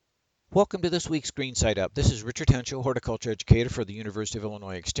Welcome to this week's Green Side Up. This is Richard Henshaw, horticulture educator for the University of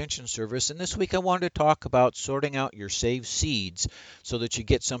Illinois Extension Service, and this week I wanted to talk about sorting out your saved seeds so that you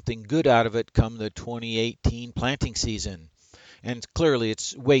get something good out of it come the 2018 planting season. And clearly,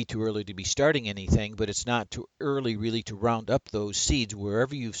 it's way too early to be starting anything, but it's not too early really to round up those seeds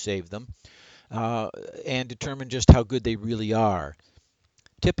wherever you've saved them uh, and determine just how good they really are.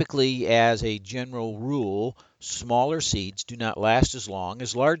 Typically, as a general rule, smaller seeds do not last as long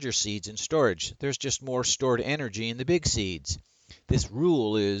as larger seeds in storage. There's just more stored energy in the big seeds. This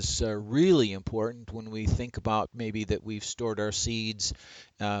rule is really important when we think about maybe that we've stored our seeds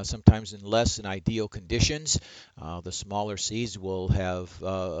sometimes in less than ideal conditions. The smaller seeds will have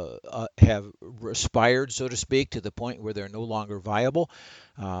respired, so to speak, to the point where they're no longer viable.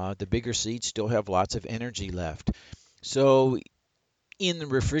 The bigger seeds still have lots of energy left. So in the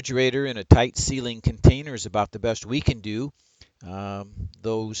refrigerator in a tight sealing container is about the best we can do.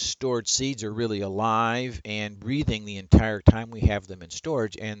 Those stored seeds are really alive and breathing the entire time we have them in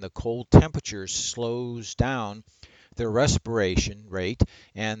storage, and the cold temperature slows down their respiration rate,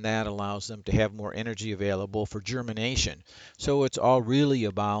 and that allows them to have more energy available for germination. So it's all really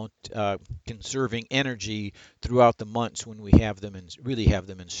about conserving energy throughout the months when we have them and really have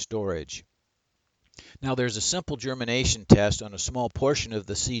them in storage. Now, there's a simple germination test on a small portion of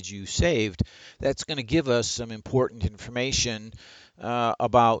the seeds you saved that's going to give us some important information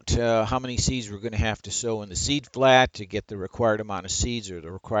about how many seeds we're going to have to sow in the seed flat to get the required amount of seeds or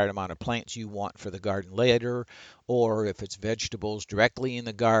the required amount of plants you want for the garden later, or if it's vegetables directly in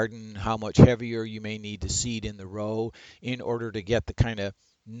the garden, how much heavier you may need to seed in the row in order to get the kind of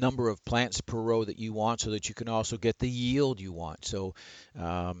number of plants per row that you want so that you can also get the yield you want. So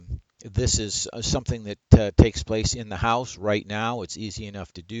this is something that takes place in the house right now. It's easy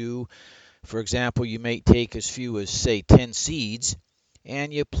enough to do. For example, you may take as few as, say, 10 seeds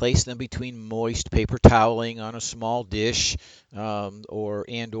and you place them between moist paper toweling on a small dish or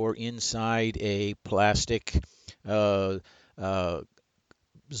inside a plastic uh, uh,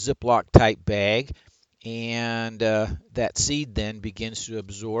 Ziploc type bag. And that seed then begins to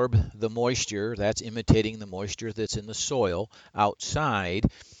absorb the moisture. That's imitating the moisture that's in the soil outside,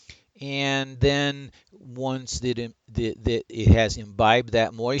 and then once that it has imbibed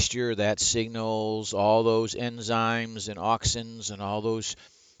that moisture, that signals all those enzymes and auxins and all those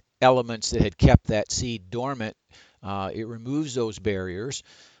elements that had kept that seed dormant. It removes those barriers,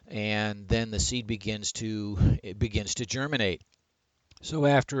 and then the seed begins to germinate. So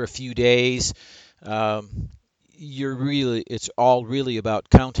after a few days, um, it's all really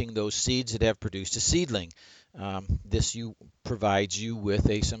about counting those seeds that have produced a seedling. This you provides you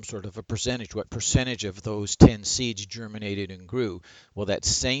with some sort of a percentage. What percentage of those 10 seeds germinated and grew? Well, that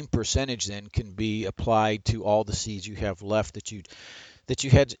same percentage then can be applied to all the seeds you have left that you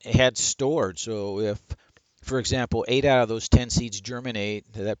had stored. So if, for example, 8 out of those 10 seeds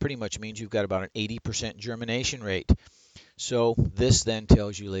germinate, that pretty much means you've got about an 80% germination rate. So this then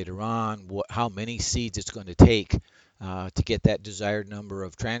tells you later on how many seeds it's going to take to get that desired number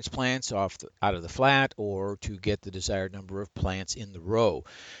of transplants out of the flat, or to get the desired number of plants in the row.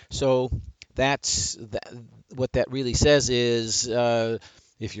 So that's that, what that really says is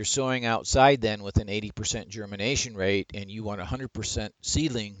if you're sowing outside then with an 80% germination rate and you want 100%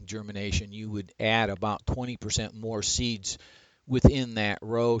 seedling germination, you would add about 20% more seeds within that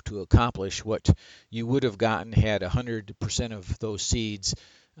row to accomplish what you would have gotten had 100% of those seeds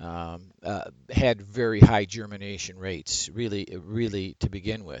had very high germination rates, really to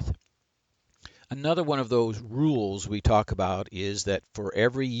begin with. Another one of those rules we talk about is that for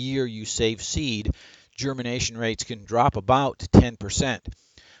every year you save seed, germination rates can drop about 10%.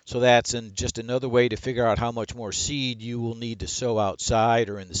 So that's just another way to figure out how much more seed you will need to sow outside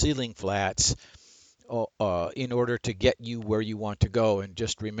or in the seedling flats in order to get you where you want to go. And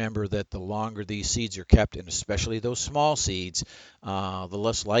just remember that the longer these seeds are kept, and especially those small seeds, the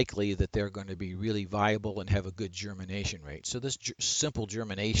less likely that they're going to be really viable and have a good germination rate. So this simple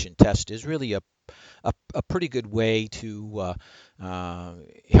germination test is really a pretty good way to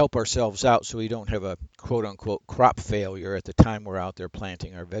help ourselves out so we don't have a quote unquote crop failure at the time we're out there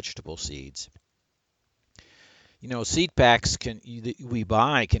planting our vegetable seeds. Seed packs that we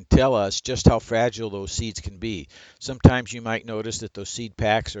buy can tell us just how fragile those seeds can be. Sometimes you might notice that those seed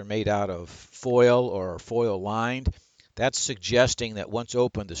packs are made out of foil or foil lined. That's suggesting that once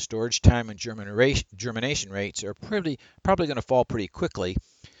opened, the storage time and germination rates are probably going to fall pretty quickly,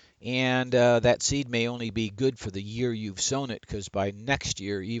 and that seed may only be good for the year you've sown it, because by next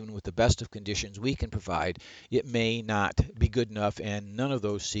year, even with the best of conditions we can provide, it may not be good enough, and none of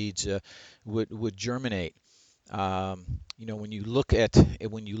those seeds would germinate. Um, when you look at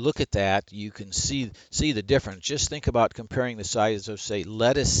that, you can see the difference. Just think about comparing the size of, say,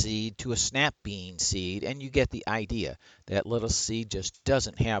 lettuce seed to a snap bean seed, and you get the idea. That lettuce seed just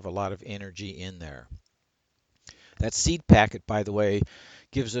doesn't have a lot of energy in there. That seed packet, by the way,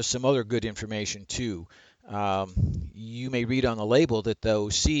 gives us some other good information too. You may read on the label that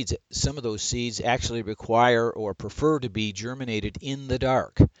some of those seeds actually require or prefer to be germinated in the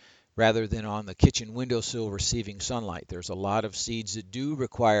dark rather than on the kitchen windowsill receiving sunlight. There's a lot of seeds that do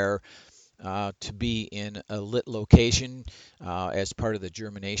require to be in a lit location as part of the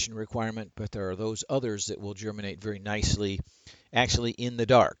germination requirement, but there are those others that will germinate very nicely actually in the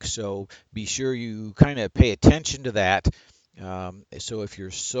dark. So be sure you kind of pay attention to that. So if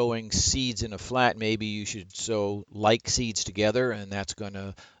you're sowing seeds in a flat, maybe you should sow like seeds together, and that's going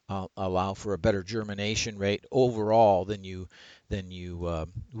to allow for a better germination rate overall than you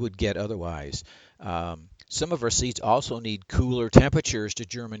would get otherwise. Some of our seeds also need cooler temperatures to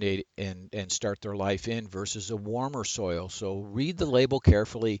germinate and start their life in versus a warmer soil. So read the label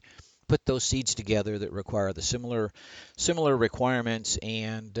carefully, put those seeds together that require the similar requirements,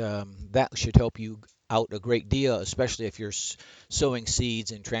 and that should help you out a great deal, especially if you're sowing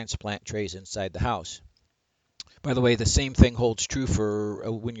seeds in transplant trays inside the house. By the way, the same thing holds true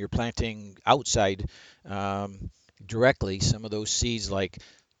for when you're planting outside um, directly. Some of those seeds, like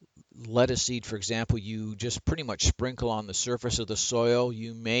lettuce seed, for example, you just pretty much sprinkle on the surface of the soil.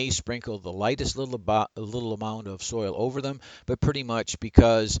 You may sprinkle the lightest little amount of soil over them, but pretty much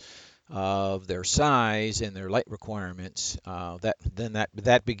because of their size and their light requirements,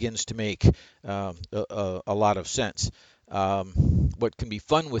 that begins to make a lot of sense. What can be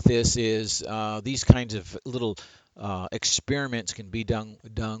fun with this is these kinds of little experiments can be done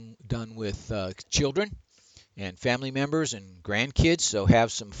with children and family members and grandkids. So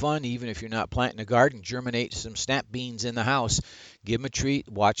have some fun, even if you're not planting a garden. Germinate some snap beans in the house. Give them a treat.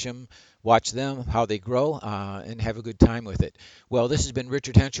 Watch them how they grow, and have a good time with it. Well, this has been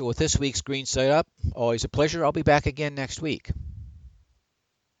Richard Henschel with this week's Green Side Up. Always a pleasure. I'll be back again next week.